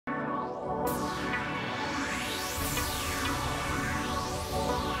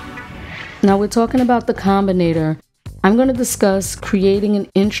Now we're talking about the Combinator. I'm going to discuss creating an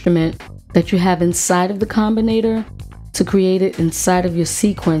instrument that you have inside of the Combinator to create it inside of your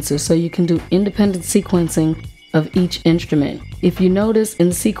sequencer so you can do independent sequencing of each instrument. If you notice in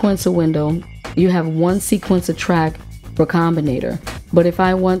the sequencer window, you have one sequencer track for Combinator. But if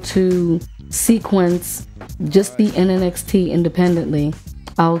I want to sequence just the NNXT independently,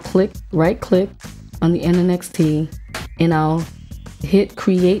 I'll right click on the NNXT and I'll hit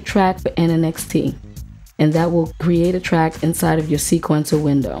create track for NNXT. And that will create a track inside of your sequencer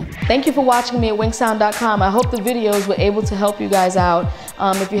window. Thank you for watching me at WinkSound.com. I hope the videos were able to help you guys out.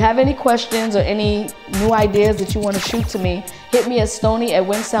 If you have any questions or any new ideas that you want to shoot to me, hit me at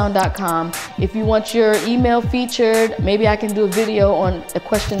Stoney@WinkSound.com. If you want your email featured, maybe I can do a video on a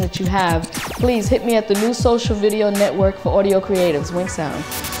question that you have. Please hit me at the new social video network for audio creatives,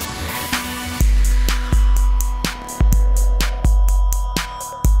 WinkSound.